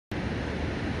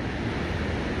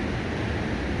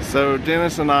So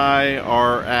Dennis and I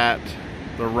are at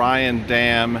the Ryan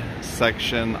Dam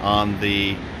section on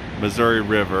the Missouri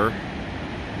River,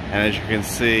 and as you can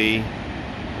see,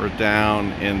 we're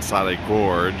down inside a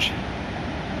gorge.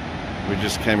 We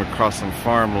just came across some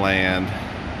farmland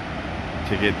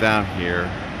to get down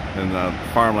here, and the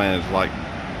farmland is like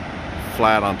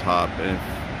flat on top, and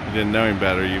if you didn't know any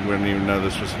better, you wouldn't even know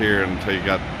this was here until you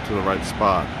got to the right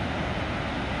spot.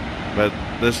 But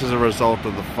this is a result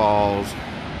of the falls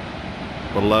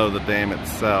below the dam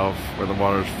itself, where the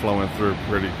water is flowing through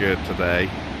pretty good today.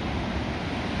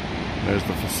 There's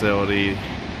the facility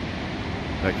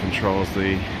that controls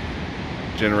the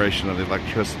generation of the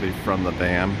electricity from the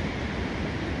dam.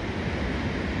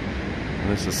 And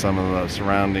this is some of the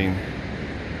surrounding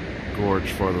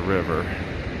gorge for the river.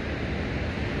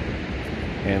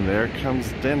 And there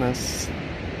comes Dennis,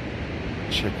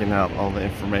 checking out all the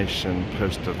information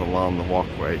posted along the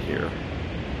walkway here.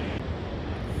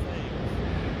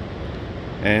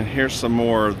 And here's some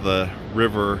more of the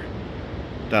river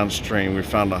downstream. We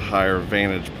found a higher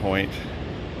vantage point.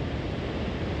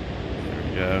 There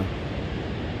we go.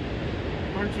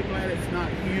 Aren't you glad it's not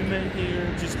humid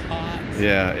here, just hot?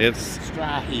 Yeah, it's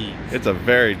dry heat. It's a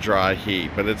very dry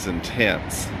heat, but it's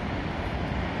intense.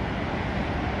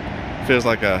 Feels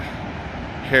like a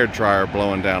hair dryer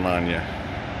blowing down on you.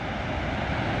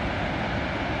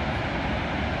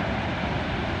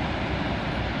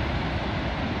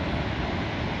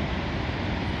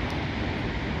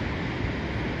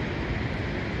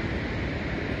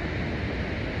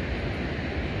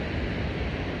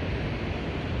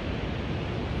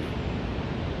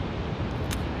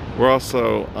 We're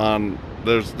also on,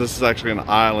 this is actually an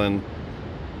island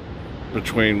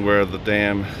between where the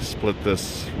dam split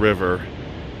this river.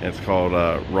 It's called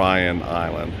Ryan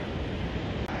Island.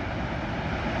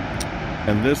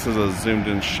 And this is a zoomed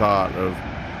in shot of,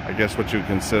 I guess, what you would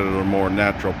consider the more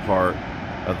natural part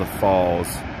of the falls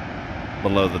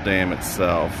below the dam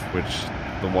itself, which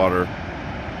the water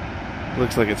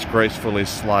looks like it's gracefully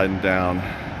sliding down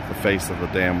the face of the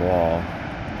dam wall.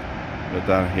 But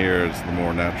down here is the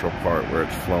more natural part where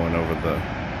it's flowing over the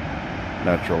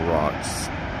natural rocks.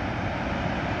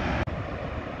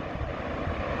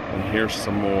 And here's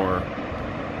some more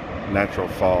natural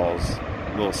falls,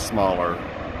 a little smaller,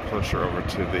 closer over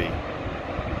to the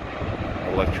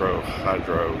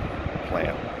electro-hydro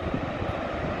plant.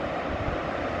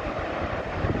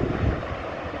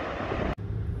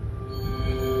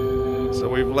 So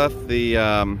we've left the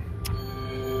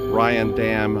Ryan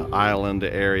Dam Island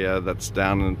area that's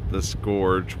down in this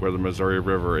gorge where the Missouri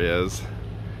River is,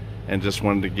 and just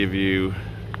wanted to give you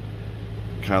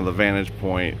kind of the vantage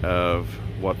point of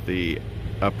what the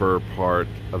upper part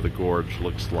of the gorge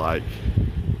looks like.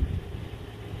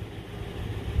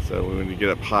 So when you get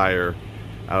up higher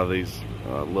out of these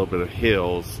little bit of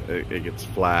hills, it gets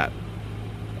flat,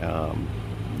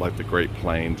 like the Great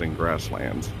Plains and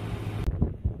grasslands.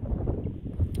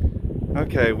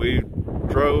 Okay, we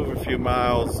drove a few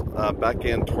miles back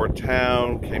in toward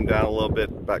town, came down a little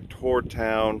bit back toward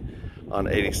town on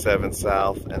 87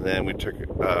 South, and then we took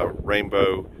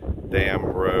Rainbow Dam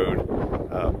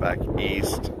Road back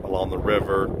east along the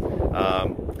river.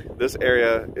 This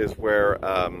area is where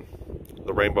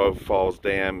the Rainbow Falls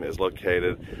Dam is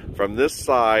located. From this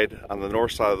side, on the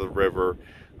north side of the river,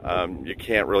 you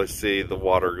can't really see the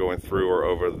water going through or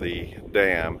over the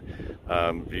dam.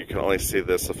 You can only see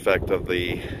this effect of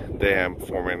the dam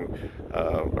forming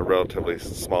a relatively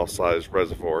small sized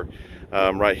reservoir.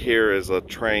 Right here is a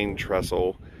train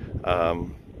trestle.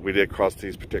 We did cross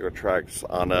these particular tracks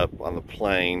on up on the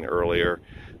plain earlier,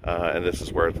 and this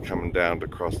is where it's coming down to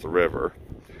cross the river.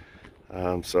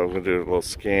 So I'm going to do a little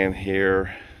scan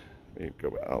here. Let me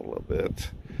go out a little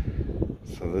bit.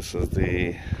 So this is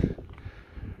the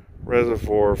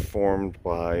reservoir formed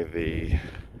by the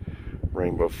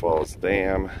Rainbow Falls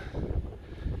Dam.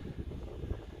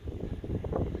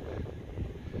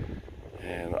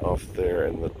 And off there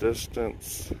in the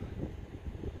distance,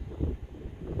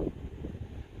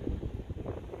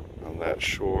 on that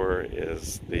shore,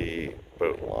 is the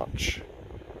boat launch.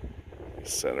 Let me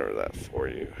center that for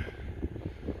you.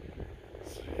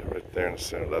 So yeah, right there in the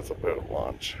center, that's a boat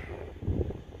launch.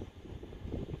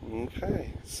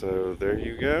 Okay, so there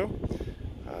you go.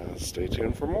 Stay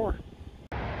tuned for more.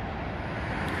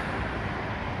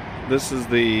 This is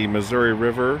the Missouri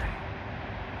River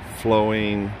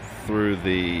flowing through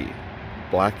the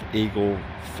Black Eagle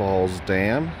Falls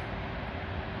Dam.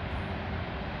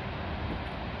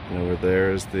 And over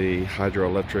there is the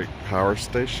hydroelectric power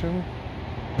station.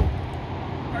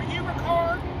 Are you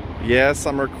recording? Yes,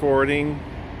 I'm recording.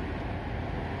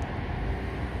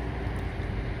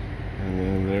 And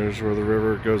then there's where the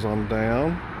river goes on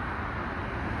down.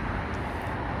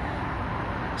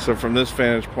 So from this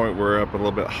vantage point, we're up a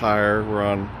little bit higher. We're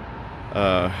on,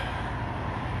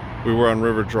 we were on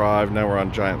River Drive, now we're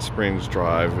on Giant Springs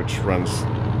Drive, which runs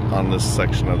on this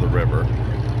section of the river.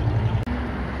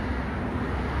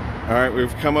 All right,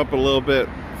 we've come up a little bit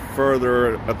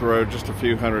further up the road, just a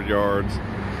few hundred yards,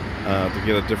 to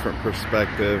get a different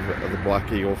perspective of the Black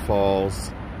Eagle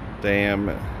Falls Dam.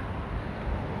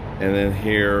 And then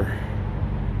here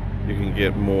you can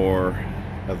get more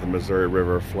of the Missouri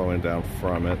River flowing down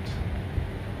from it.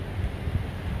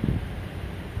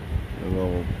 A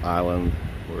little island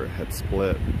where it had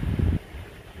split,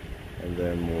 and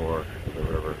then more of the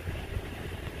river.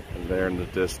 And there in the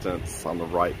distance on the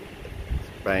right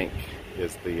bank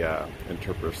is the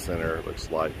Interpreter Center, it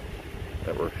looks like,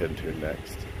 that we're heading to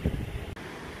next.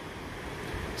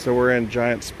 So we're in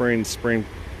Giant Springs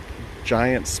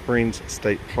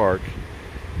State Park,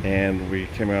 and we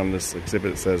came on this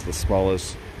exhibit that says the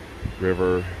smallest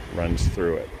river runs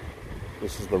through it.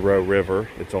 This is the Roe River.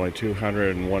 It's only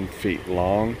 201 feet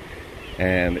long,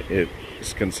 and it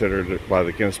is considered by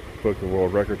the Guinness Book of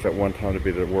World Records at one time to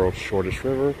be the world's shortest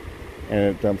river,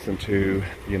 and it dumps into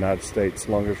the United States'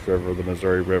 longest river, the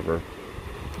Missouri River.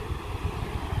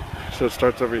 So it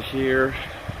starts over here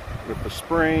with the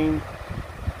spring,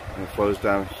 and it flows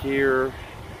down here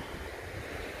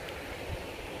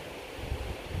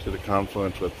to the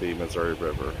confluence with the Missouri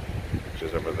River, which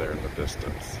is over there in the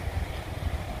distance.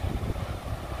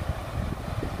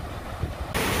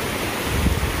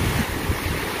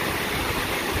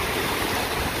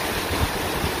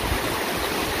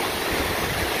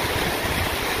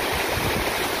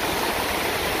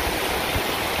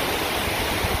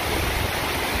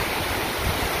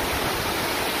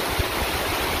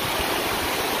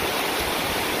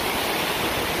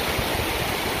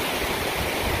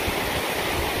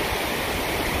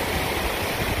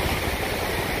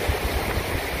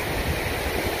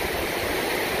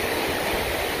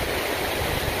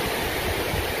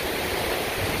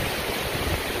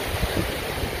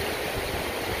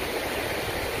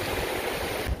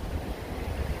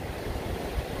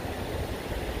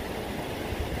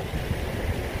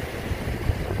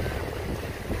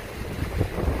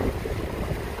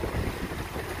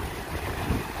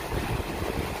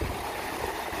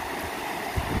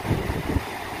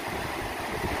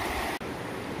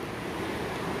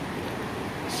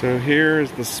 So here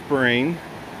is the spring,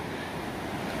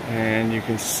 and you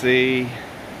can see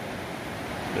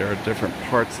there are different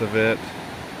parts of it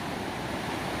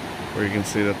where you can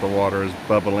see that the water is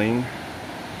bubbling.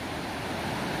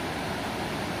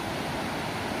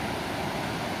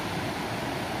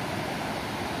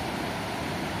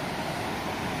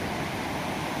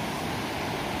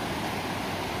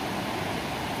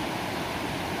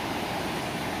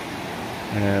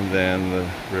 And then the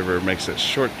river makes its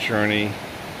short journey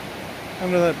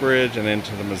under that bridge and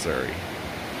into the Missouri.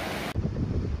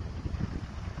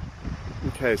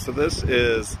 Okay, so this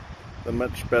is the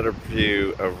much better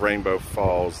view of Rainbow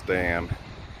Falls Dam.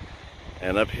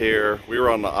 And up here, we were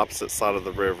on the opposite side of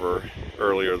the river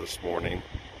earlier this morning,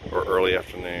 or early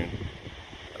afternoon.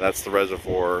 And that's the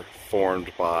reservoir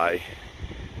formed by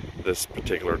this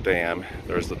particular dam.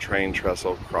 There's the train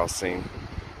trestle crossing,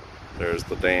 there's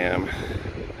the dam,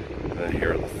 and then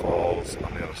here are the falls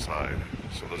on the other side.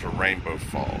 So those are Rainbow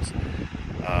Falls.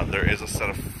 There is a set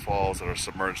of falls that are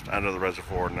submerged under the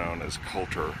reservoir known as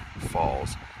Coulter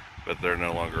Falls, but they're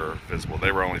no longer visible.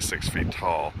 They were only 6 feet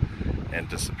tall and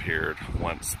disappeared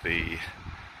once the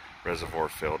reservoir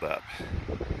filled up.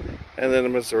 And then the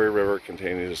Missouri River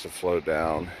continues to flow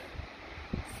down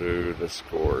through this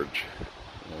gorge.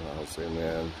 And I'll zoom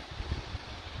in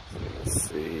so you can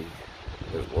see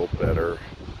there's a little better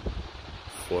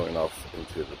flowing off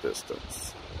into the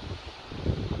distance.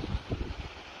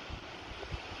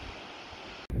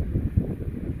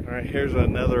 Alright, here's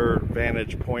another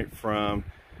vantage point from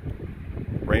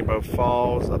Rainbow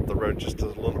Falls, up the road just a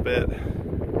little bit.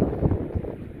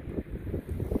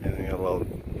 And then a little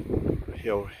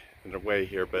hill in the way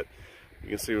here, but you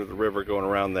can see the river going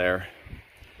around there.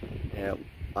 And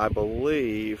I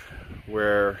believe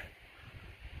where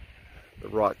the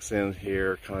rocks end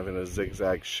here, kind of in a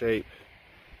zigzag shape,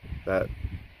 that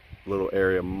little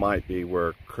area might be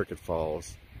where Crooked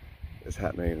Falls is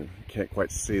happening. You can't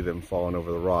quite see them falling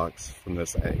over the rocks from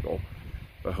this angle,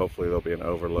 but hopefully there'll be an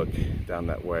overlook down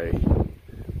that way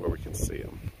where we can see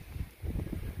them.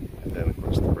 And then of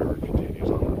course the river continues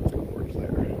on up the gorge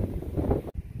there.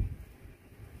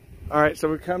 Alright, so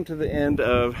we've come to the end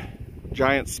of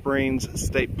Giant Springs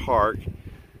State Park.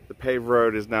 The paved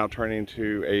road is now turning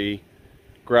to a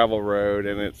gravel road,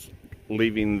 and it's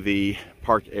leaving the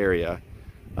park area.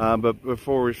 But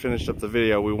before we finished up the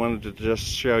video, we wanted to just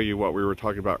show you what we were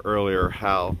talking about earlier,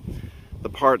 how the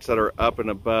parts that are up and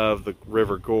above the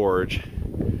river gorge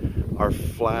are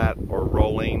flat or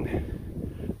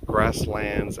rolling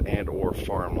grasslands and or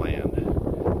farmland.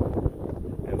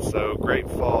 And so Great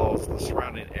Falls, the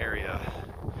surrounding area,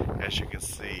 as you can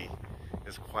see,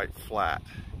 is quite flat,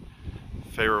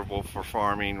 favorable for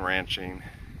farming, ranching,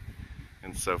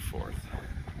 and so forth.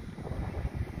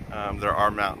 There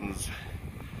are mountains,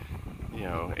 you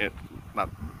know, not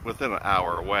within an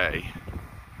hour away,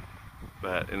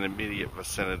 but in the immediate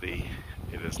vicinity,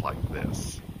 it is like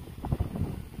this.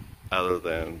 Other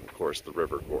than, of course, the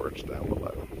river gorge down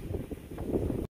below.